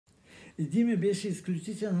И Дими беше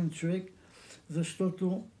изключителен човек,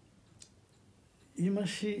 защото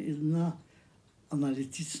имаше една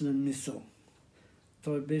аналитична мисъл.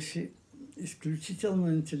 Той беше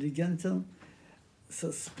изключително интелигентен,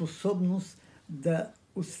 със способност да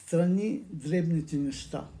отстрани дребните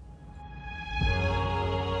неща.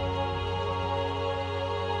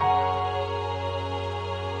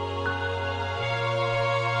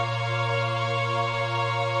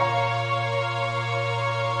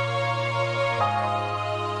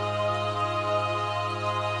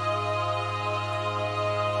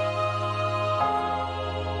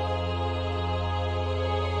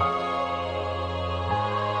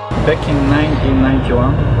 Back in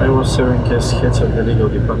 1991, I was serving as head of the legal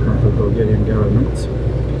department of the Bulgarian government.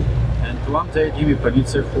 And one day, Dimi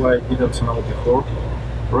Panitza, who I didn't know before,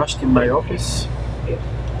 rushed in my office,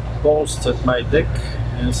 paused at my desk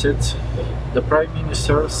and said, "The Prime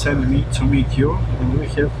Minister sent me to meet you, and we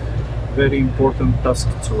have very important task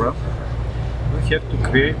to run. We have to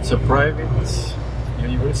create a private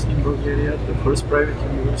university in Bulgaria, the first private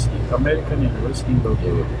university, American university in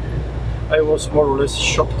Bulgaria." I was more or less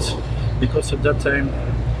shocked because at that time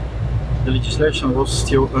the legislation was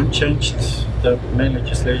still unchanged. The main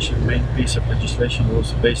piece of legislation was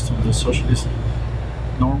based on the socialist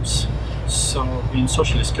norms. So in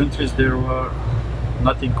socialist countries there were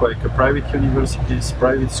nothing like private universities,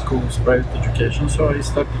 private schools, private education. So I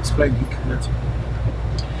started explaining that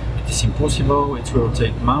it is impossible, it will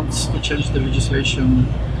take months to change the legislation,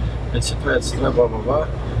 etc., etc., blah, blah, blah.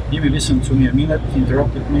 Dimi listened to me a minute,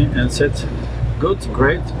 interrupted me and said, "Good,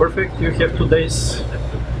 great, perfect, you have 2 days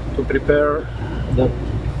to prepare the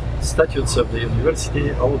statutes of the university,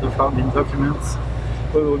 all the founding documents.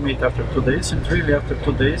 We will meet after 2 days." And really after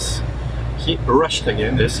 2 days he rushed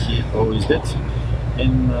again, as he always did,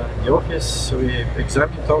 in the office. We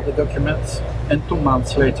examined all the documents, and 2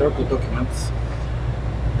 months later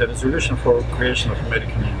the resolution for creation of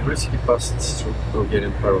American University passed through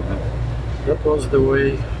Bulgarian Parliament. That was the way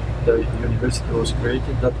the university was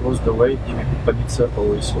created. That was the way Dimi Panitza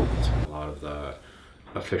always saw it. A lot of the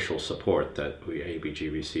official support that AUBG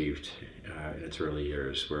received in its early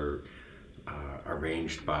years were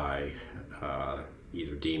arranged by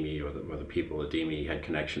either Dimi or the people that Dimi had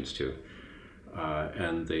connections to.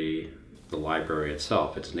 And the library itself,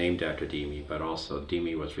 it's named after Dimi, but also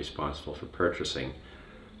Dimi was responsible for purchasing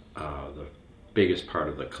the biggest part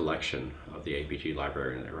of the collection of the AUBG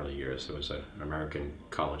library in the early years. There was an American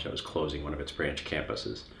college that was closing one of its branch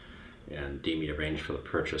campuses, and Dimi arranged for the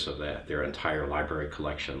purchase of their entire library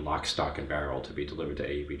collection, lock, stock, and barrel, to be delivered to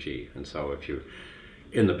AUBG. And so if you're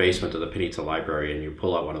in the basement of the Panitza library and you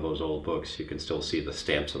pull out one of those old books, you can still see the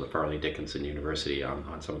stamps of the Farley Dickinson University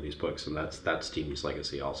on some of these books, and that's Dimi's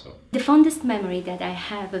legacy also. The fondest memory that I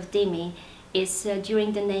have of Dimi is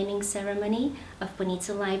during the naming ceremony of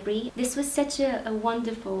Panitza Library. This was such a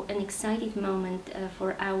wonderful and exciting moment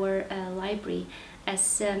for our library, as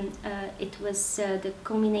it was the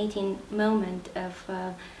culminating moment of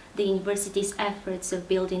the university's efforts of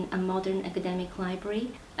building a modern academic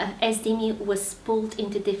library. As Dimi was pulled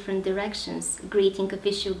into different directions, greeting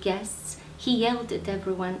official guests, he yelled at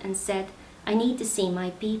everyone and said, "I need to see my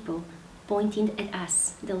people," pointing at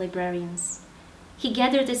us, the librarians. He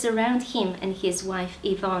gathered us around him and his wife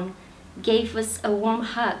Yvonne, gave us a warm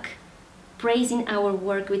hug, praising our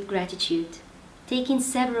work with gratitude, taking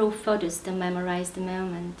several photos to memorize the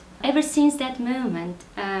moment. Ever since that moment,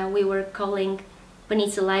 we were calling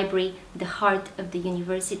Panitza Library the heart of the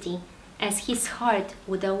university, as his heart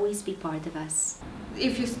would always be part of us.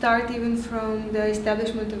 If you start even from the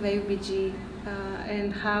establishment of AUBG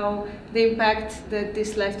and how the impact that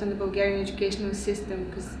this left on the Bulgarian educational system,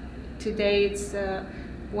 because today it's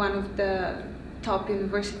one of the top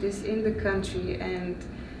universities in the country, and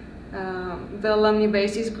the alumni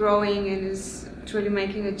base is growing and is truly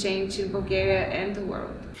making a change in Bulgaria and the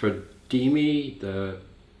world. For Dimi, the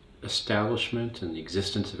establishment and the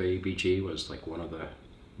existence of AUBG was like one of the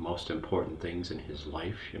most important things in his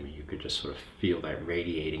life. I mean, you could just sort of feel that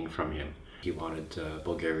radiating from him. He wanted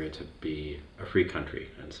Bulgaria to be a free country,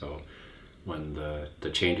 and so when the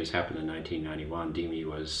changes happened in 1991, Dimi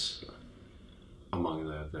was among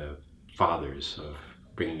the fathers of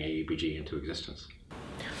bringing AUBG into existence.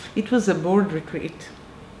 It was a board retreat.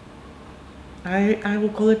 I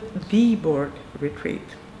will call it the board retreat.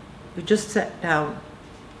 We just sat down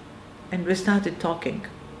and we started talking.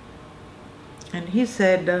 And he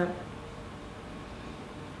said,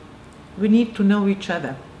 we need to know each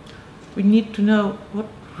other. We need to know what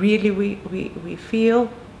really we feel,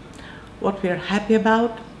 what we are happy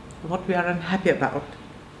about, what we are unhappy about.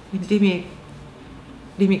 And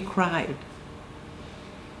Dimi cried.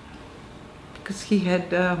 because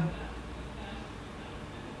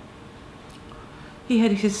he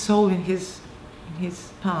had his soul in his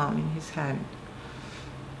palm, in his hand.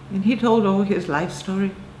 And he told all his life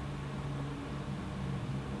story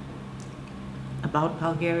about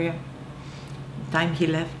Bulgaria, the time he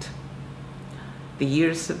left, the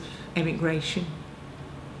years of emigration.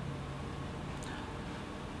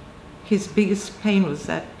 His biggest pain was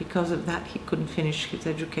that because of that he couldn't finish his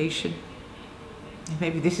education. And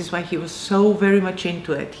maybe this is why he was so very much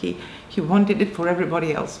into it. He wanted it for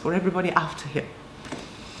everybody else, for everybody after him.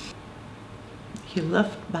 He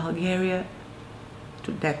loved Bulgaria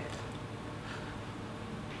to death.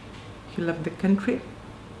 He loved the country.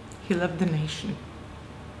 He loved the nation.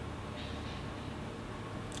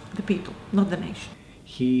 The people, not the nation.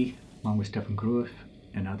 He, along with Stefan Gruev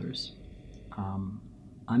and others,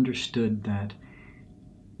 understood that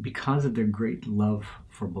because of their great love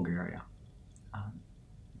for Bulgaria,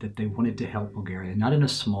 that they wanted to help Bulgaria, not in a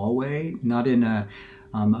small way, not in a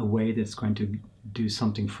way that's going to do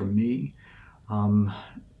something for me,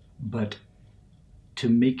 but to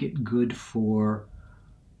make it good for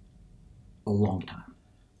a long time.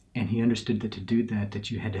 And he understood that to do that, that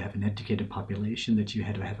you had to have an educated population, that you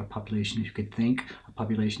had to have a population who could think, a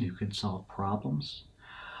population who could solve problems,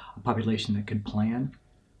 a population that could plan.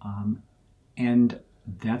 And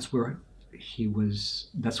that's where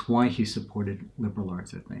that's why he supported liberal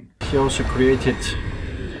arts, I think. He also created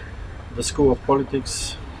the School of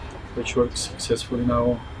Politics, which works successfully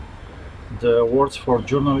now, the Awards for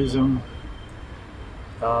Journalism,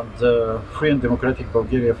 the Free and Democratic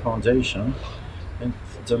Bulgaria Foundation. And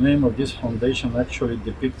the name of this foundation actually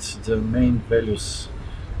depicts the main values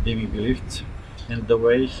Dimi believed and the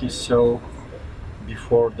way he saw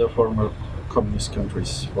before the former communist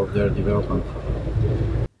countries for their development.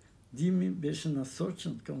 Дими беше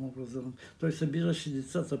насочен към образование. Той събираше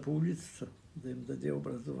децата по улицата да им даде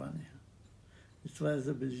образование. И това е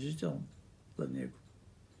забележително за него.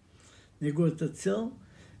 Неговата цел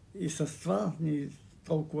и с това ние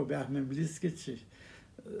толкова бяхме близки, че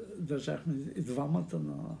държахме и двамата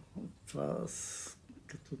на това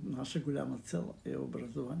като наша голяма цел е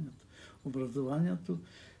образованието. Образованието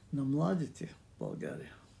на младите в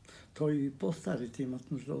България. Той и по-старите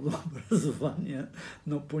имат нужда от образование,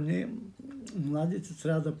 но поне младите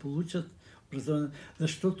трябва да получат образование,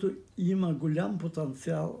 защото има голям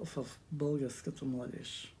потенциал в българската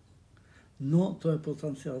младеж. Но този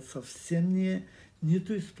потенциал съвсем не е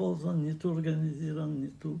нито използван, нито организиран,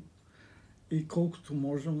 нито и колкото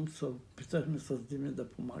можем се опитахме с Дими да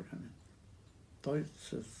помагаме. Той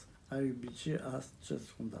чрез AUBG, аз чрез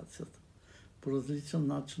фундацията. По различен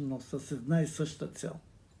начин, но с една и съща цел.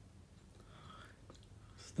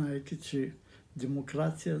 Знаейки, че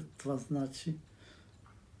демокрация, това значи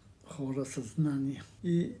хора със знание.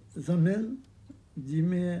 И за мен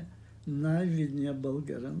Дими е най-видният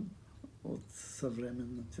българин от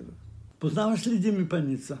съвременната. Познаваш ли Дими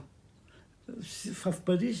Паница? В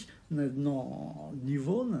Париж на едно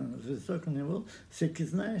ниво, на високо ниво, всеки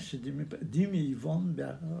знаеше Дими и Йвон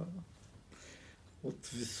бяха от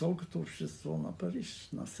високото общество на Париж,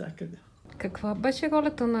 навсякъде. Каква беше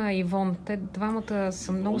ролята на Йвон? Те двамата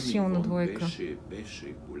са много силна двойка.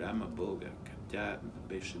 Беше голяма българка. Тя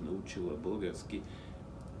беше научила български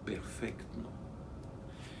перфектно.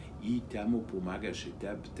 И тя му помагаше.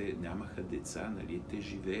 Те нямаха деца, нали? Те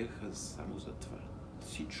живееха само за това.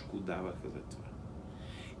 Всичко даваха за това.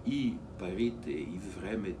 И парите, и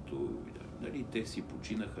времето, нали? Те си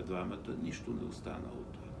починаха двамата, нищо не остана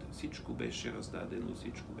от това. Всичко беше раздадено,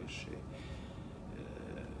 всичко беше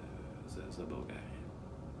за България.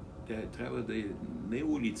 Тя трябва да е не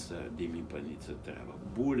улица Дими Паница трябва,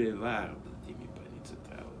 булевард Дими Паница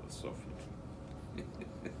трябва в София.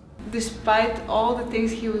 Despite all the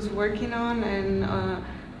things he was working on, and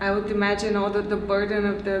I would imagine all the burden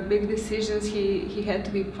of the big decisions he had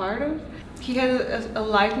to be part of, he had a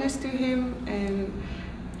lightness to him, and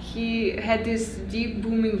he had this deep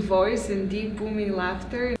booming voice and deep booming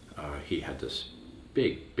laughter. He had this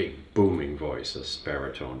big booming voice, this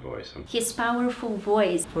baritone voice. His powerful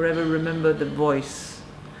voice. Forever remember the voice.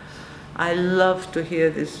 I love to hear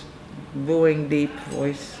this booing deep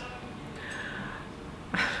voice.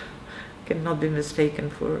 Cannot be mistaken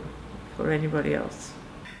for anybody else.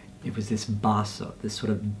 It was this basso, this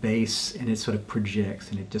sort of bass, and it sort of projects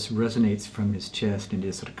and it just resonates from his chest and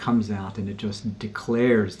it sort of comes out and it just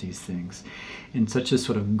declares these things in such a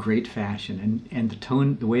sort of great fashion. And the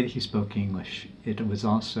tone, the way that he spoke English, it was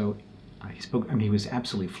also, he was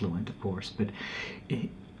absolutely fluent, of course, but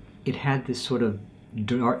it had this sort of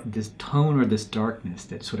this tone or this darkness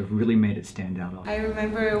that sort of really made it stand out. I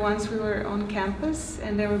remember once we were on campus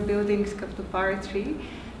and they were building Skaptopara 3,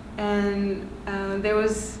 and there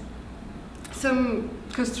was some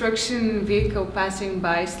construction vehicle passing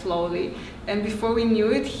by slowly, and before we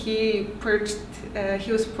knew it, he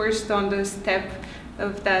was perched on the step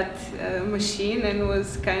of that machine and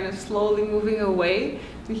was kind of slowly moving away.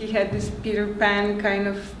 He had this Peter Pan kind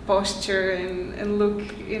of posture and look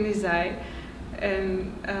in his eye,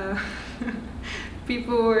 and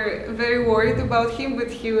people were very worried about him, but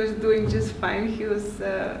he was doing just fine. He was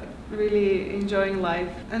really enjoying life.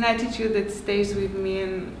 An attitude that stays with me,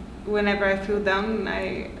 and whenever I feel down,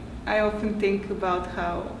 I often think about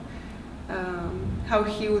how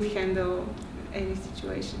he would handle any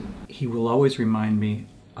situation. He will always remind me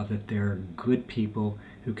of that there are good people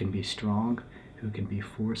who can be strong, who can be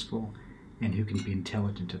forceful, and who can be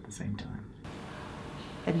intelligent at the same time.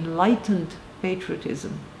 Enlightened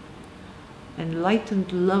patriotism,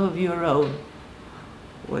 enlightened love of your own,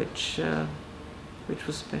 which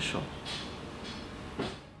was special.